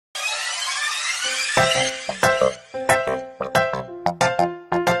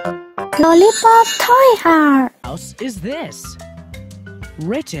Lollipop Toy Heart. House is this?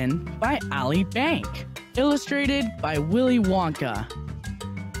 Written by Ali Bank. Illustrated by Willy Wonka.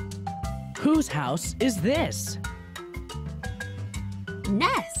 Whose house is this?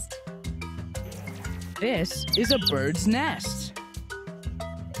 Nest. This is a bird's nest.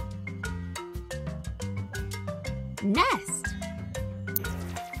 Nest.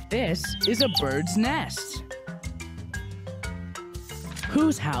 This is a bird's nest.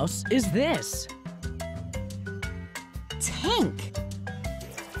 Whose house is this? Tank.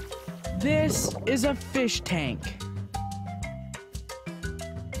 This is a fish tank.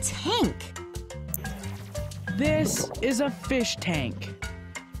 Tank. This is a fish tank.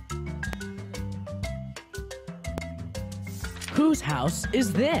 Whose house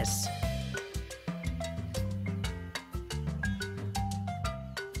is this?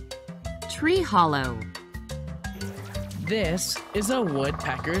 Tree hollow. This is a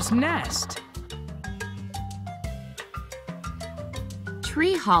woodpecker's nest.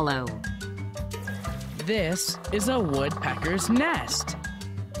 Tree hollow. This is a woodpecker's nest.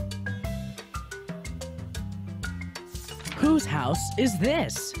 Whose house is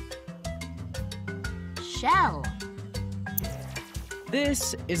this? Shell.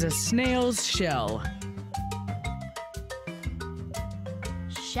 This is a snail's shell.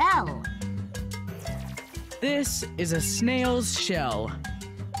 Shell. This is a snail's shell.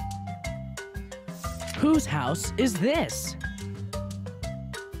 Whose house is this?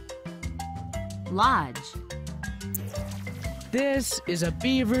 Lodge. This is a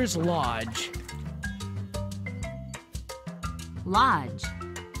beaver's lodge. Lodge.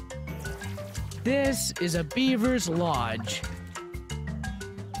 This is a beaver's lodge.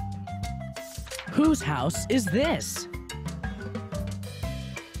 Whose house is this?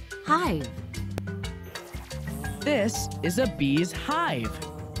 Hive. This is a bee's hive.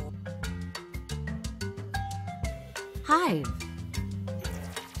 Hive.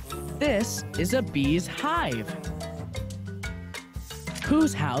 This is a bee's hive.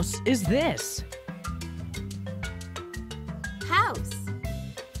 Whose house is this? House.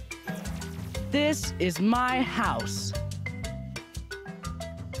 This is my house.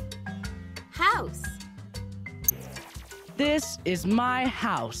 House. This is my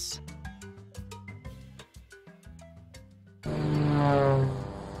house.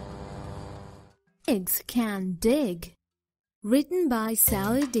 Pigs Can Dig. Written by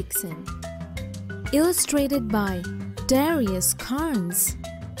Sally Dixon. Illustrated by Darius Carnes.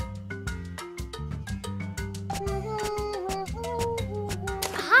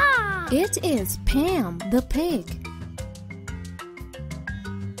 It is Pam the pig.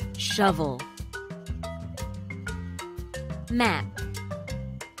 Shovel. Map.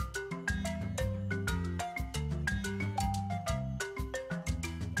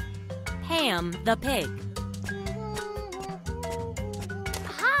 Pam the pig.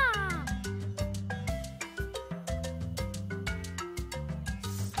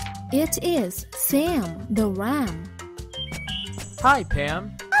 It is Sam the ram. Hi,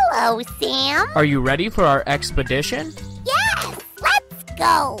 Pam. Hello, Sam. Are you ready for our expedition? Yes, let's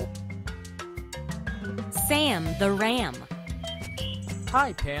go. Sam the ram.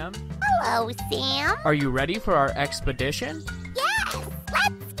 Hi, Pam. Hello, Sam. Are you ready for our expedition? Yes,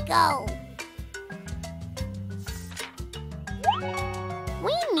 let's go.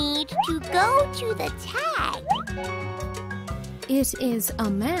 We need to go to the tag. It is a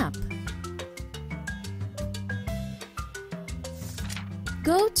map.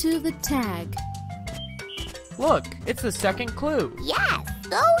 Go to the tag. Look, it's the second clue. Yes,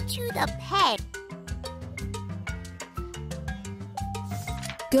 go to the peg.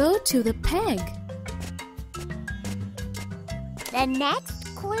 Go to the peg. The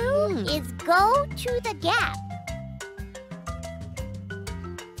next clue is go to the gap.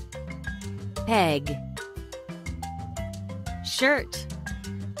 Peg. Shirt.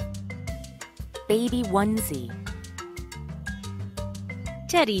 Baby onesie.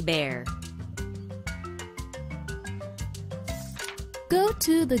 Teddy bear. Go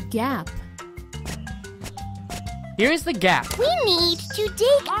to the gap. Here's the gap. We need to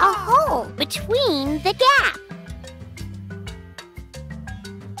dig a hole between the gap.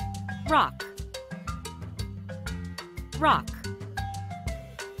 Rock. Rock.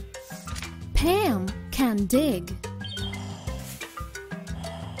 Pam can dig.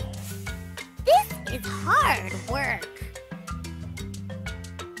 This is hard work.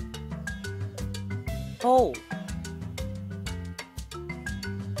 Hole.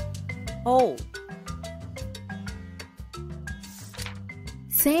 Hole.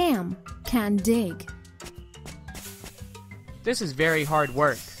 Sam can dig. This is very hard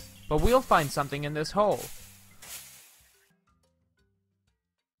work. but we'll find something in this hole.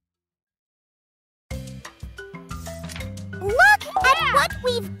 Look at what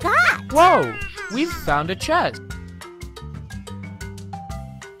we've got! Whoa! We've found a chest.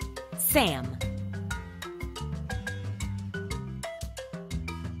 Sam.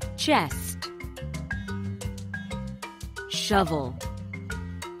 Chest. Shovel.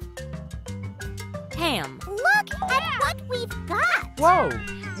 Ham. Look at what we've got! Whoa!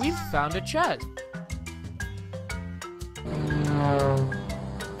 We've found a chest.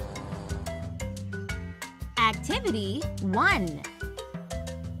 Activity 1.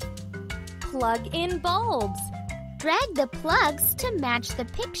 Plug in bulbs. Drag the plugs to match the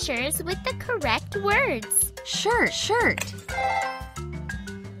pictures with the correct words. Shirt. Shovel.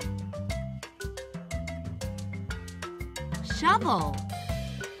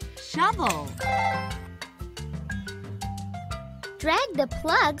 Drag the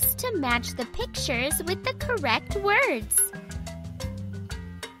plugs to match the pictures with the correct words.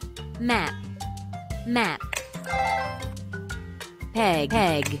 Map. Peg.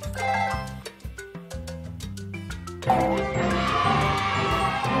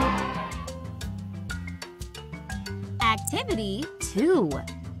 Activity 2.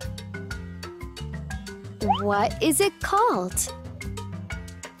 What is it called?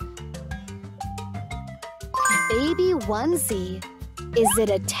 Baby onesie. Is it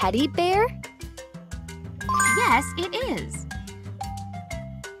a teddy bear? Yes, it is.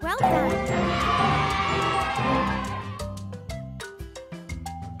 Well done.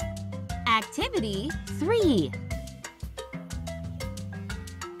 Activity 3.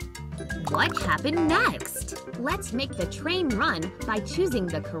 What happened next? Let's make the train run by choosing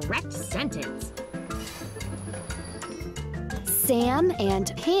the correct sentence. Sam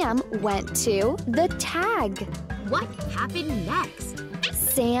and Pam went to the tag. What happened next?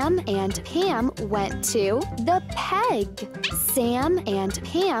 Sam and Pam went to the peg. Sam and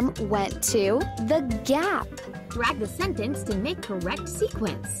Pam went to the gap. Drag the sentence to make correct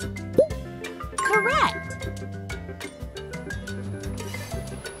sequence. Correct!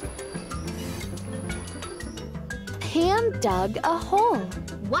 Pam dug a hole.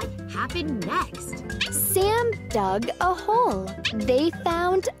 What happened next? Sam dug a hole. They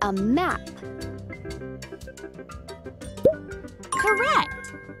found a map.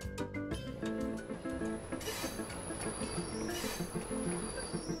 Correct!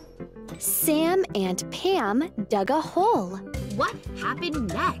 Sam and Pam dug a hole. What happened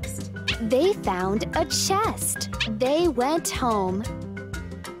next? They found a chest. They went home.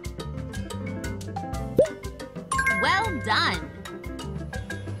 Well done!